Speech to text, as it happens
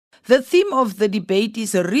The theme of the debate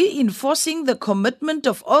is reinforcing the commitment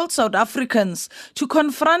of all South Africans to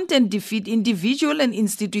confront and defeat individual and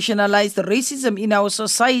institutionalized racism in our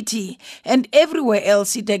society and everywhere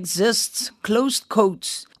else it exists, closed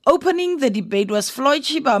quotes. Opening the debate was Floyd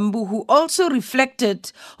Shivambu, who also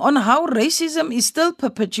reflected on how racism is still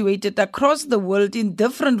perpetuated across the world in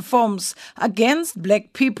different forms against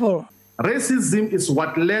black people. Racism is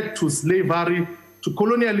what led to slavery, to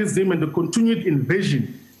colonialism and the continued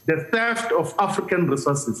invasion, the theft of African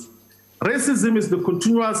resources. Racism is the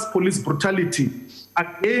continuous police brutality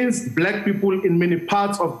against black people in many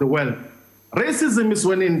parts of the world. Racism is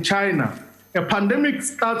when in China, a pandemic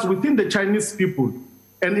starts within the Chinese people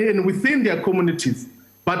and within their communities,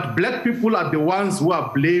 but black people are the ones who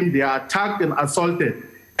are blamed, they are attacked and assaulted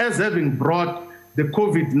as having brought the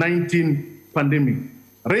COVID-19 pandemic.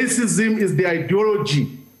 Racism is the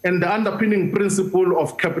ideology and the underpinning principle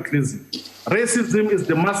of capitalism. Racism is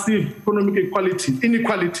the massive economic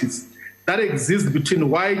inequalities that exist between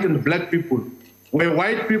white and black people, where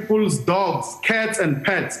white people's dogs, cats, and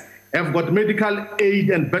pets have got medical aid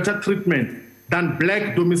and better treatment than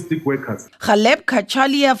black domestic workers. Caleb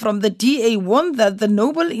Kachalia from the DA warned that the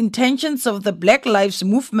noble intentions of the Black Lives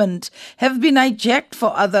Movement have been hijacked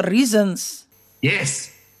for other reasons.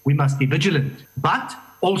 Yes, we must be vigilant, but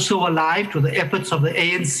also alive to the efforts of the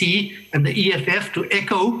ANC and the EFF to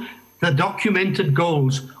echo the documented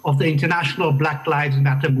goals of the International Black Lives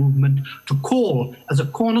Matter movement, to call as a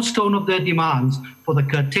cornerstone of their demands for the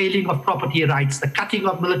curtailing of property rights, the cutting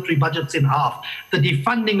of military budgets in half, the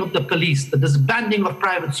defunding of the police, the disbanding of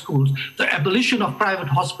private schools, the abolition of private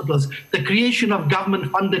hospitals, the creation of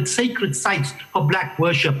government-funded sacred sites for black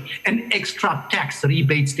worship, and extra tax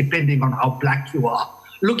rebates depending on how black you are.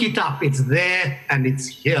 Look it up, it's there and it's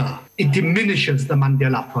here. It diminishes the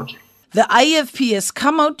Mandela Project. The IFP has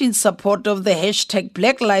come out in support of the hashtag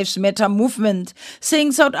Black Lives Matter movement,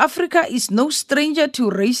 saying South Africa is no stranger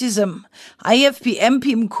to racism. IFP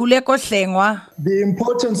MP Mkhuleko Hlengwa. The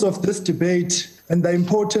importance of this debate and the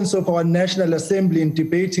importance of our National Assembly in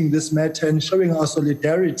debating this matter and showing our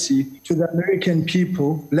solidarity to the American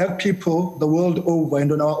people, black people the world over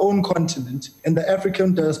and on our own continent, and the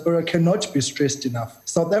African diaspora cannot be stressed enough.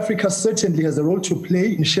 South Africa certainly has a role to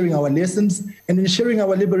play in sharing our lessons and in sharing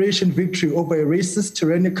our liberation victory over a racist,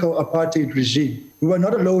 tyrannical apartheid regime. We were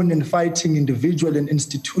not alone in fighting individual and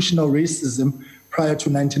institutional racism prior to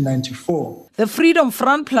 1994. The Freedom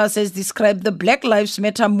Front Plus has described the Black Lives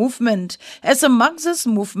Matter movement as a Marxist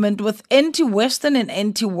movement with anti-Western and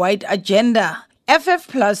anti-white agenda. FF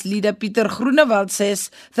Plus leader Pieter Groenewald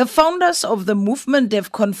says the founders of the movement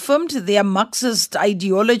have confirmed their Marxist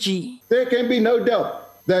ideology. There can be no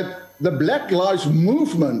doubt that the Black Lives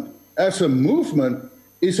Movement as a movement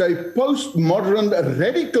is a postmodern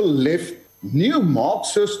radical left new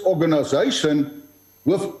Marxist organization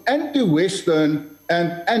with anti-Western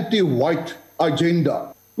and anti-white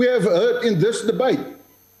agenda. We have heard in this debate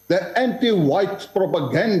the anti-white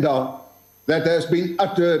propaganda that has been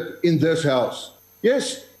uttered in this House.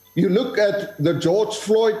 Yes, you look at the George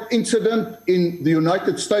Floyd incident in the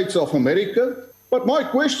United States of America, but my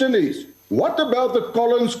question is, what about the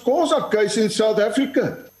Collins Khoza case in South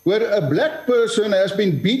Africa, where a black person has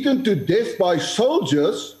been beaten to death by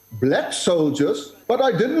soldiers, black soldiers, but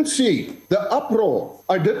I didn't see the uproar.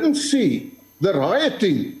 I didn't see the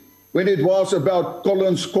rioting when it was about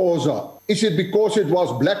Collins Khoza. Is it because it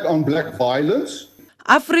was black on black violence?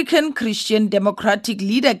 African Christian Democratic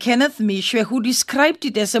leader Kenneth Mishwe, who described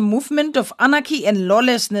it as a movement of anarchy and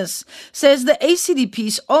lawlessness, says the ACDP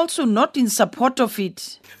is also not in support of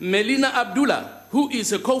it. Melina Abdullah, who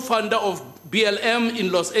is a co-founder of BLM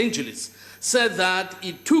in Los Angeles, said that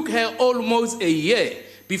it took her almost a year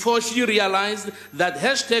before she realized that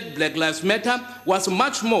hashtag Black Lives Matter was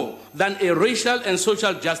much more than a racial and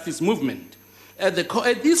social justice movement. At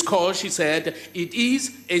this call, she said, it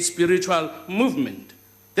is a spiritual movement.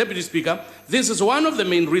 Deputy Speaker, this is one of the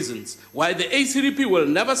main reasons why the ACDP will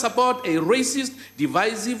never support a racist,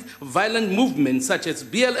 divisive, violent movement such as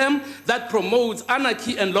BLM that promotes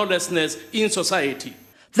anarchy and lawlessness in society.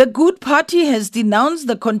 The Good Party has denounced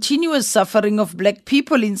the continuous suffering of black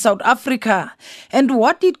people in South Africa and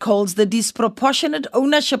what it calls the disproportionate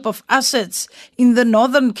ownership of assets in the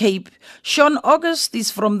Northern Cape. Sean August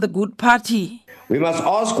is from the Good Party. We must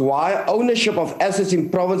ask why ownership of assets in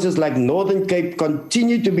provinces like Northern Cape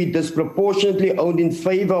continue to be disproportionately owned in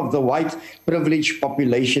favor of the white privileged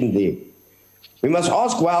population there. We must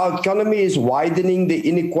ask why our economy is widening the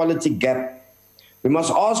inequality gap. We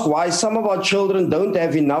must ask why some of our children don't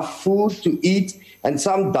have enough food to eat and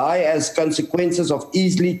some die as consequences of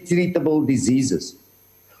easily treatable diseases.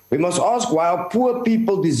 We must ask why our poor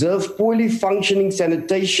people deserve poorly functioning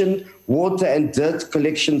sanitation, water and dirt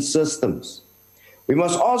collection systems. We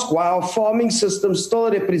must ask why our farming systems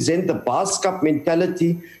still represent the Baaskap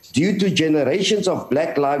mentality due to generations of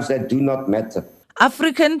black lives that do not matter.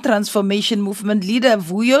 African Transformation Movement leader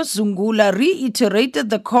Vuyo Zungula reiterated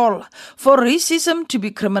the call for racism to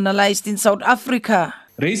be criminalized in South Africa.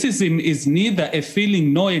 Racism is neither a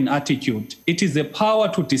feeling nor an attitude. It is the power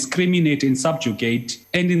to discriminate and subjugate.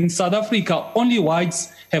 And in South Africa, only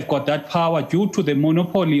whites have got that power due to the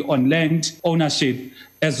monopoly on land ownership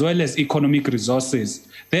as well as economic resources.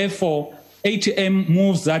 Therefore, ATM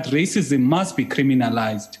moves that racism must be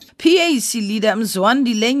criminalized. PAC leader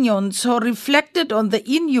Mzwandi Lenyonso reflected on the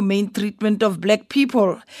inhumane treatment of black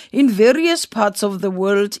people in various parts of the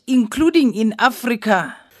world, including in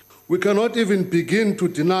Africa. We cannot even begin to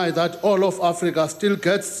deny that all of Africa still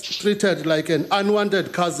gets treated like an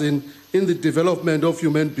unwanted cousin in the development of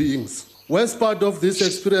human beings. Worst part of this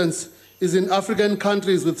experience is in African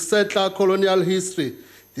countries with settler colonial history,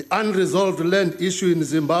 the unresolved land issue in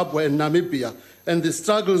Zimbabwe and Namibia, and the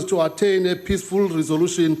struggles to attain a peaceful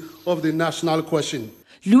resolution of the national question.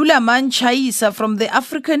 Lula Manchaisa from the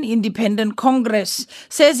African Independent Congress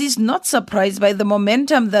says he's not surprised by the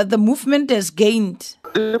momentum that the movement has gained.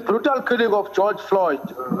 The brutal killing of George Floyd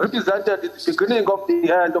represented the beginning of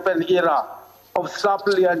the end of an era of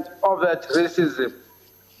subtle and overt racism.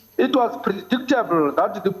 It was predictable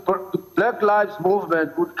that the Black Lives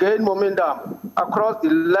Movement would gain momentum across the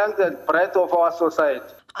length and breadth of our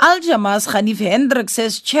society. Al-Jamas Khanif Hendrik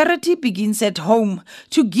says charity begins at home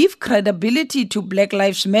to give credibility to Black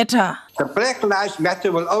Lives Matter. The Black Lives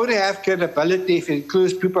Matter will only have credibility if it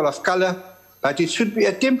includes people of color, but it should be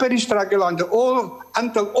a temporary struggle until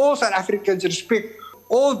all South Africans respect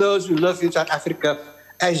all those who live in South Africa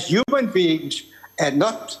as human beings and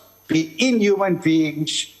not be inhuman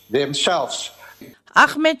beings themselves.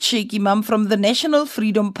 Ahmed Sheikh Imam from the National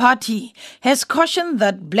Freedom Party has cautioned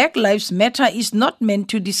that Black Lives Matter is not meant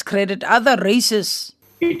to discredit other races.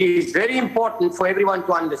 It is very important for everyone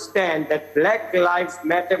to understand that Black Lives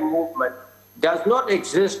Matter movement does not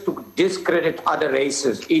exist to discredit other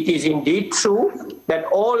races. It is indeed true that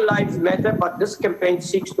all lives matter, but this campaign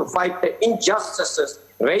seeks to fight the injustices,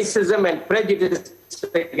 racism and prejudice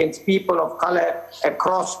against people of color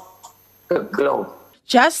across the globe.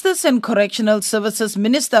 Justice and Correctional Services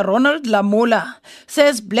Minister Ronald Lamola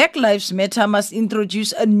says Black Lives Matter must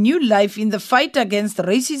introduce a new life in the fight against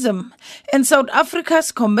racism and South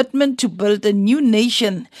Africa's commitment to build a new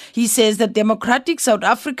nation. He says that democratic South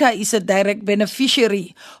Africa is a direct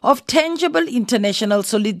beneficiary of tangible international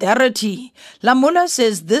solidarity. Lamola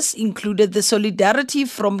says this included the solidarity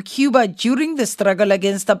from Cuba during the struggle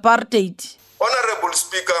against apartheid. Honorable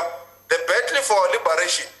Speaker, the battle for our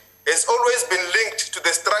liberation has always been linked to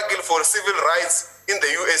the struggle for civil rights in the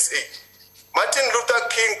USA. Martin Luther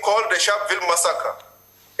King called the Sharpeville massacre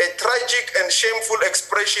a tragic and shameful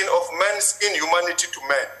expression of man's inhumanity to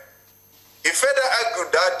man. He further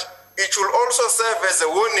argued that it should also serve as a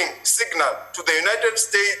warning signal to the United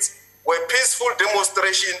States where peaceful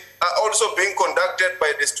demonstrations are also being conducted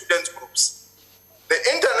by the student groups. The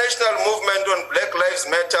international movement on Black Lives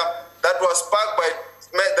Matter that was sparked by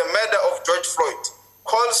the murder of George Floyd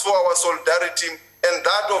calls for our solidarity and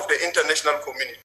that of the international community.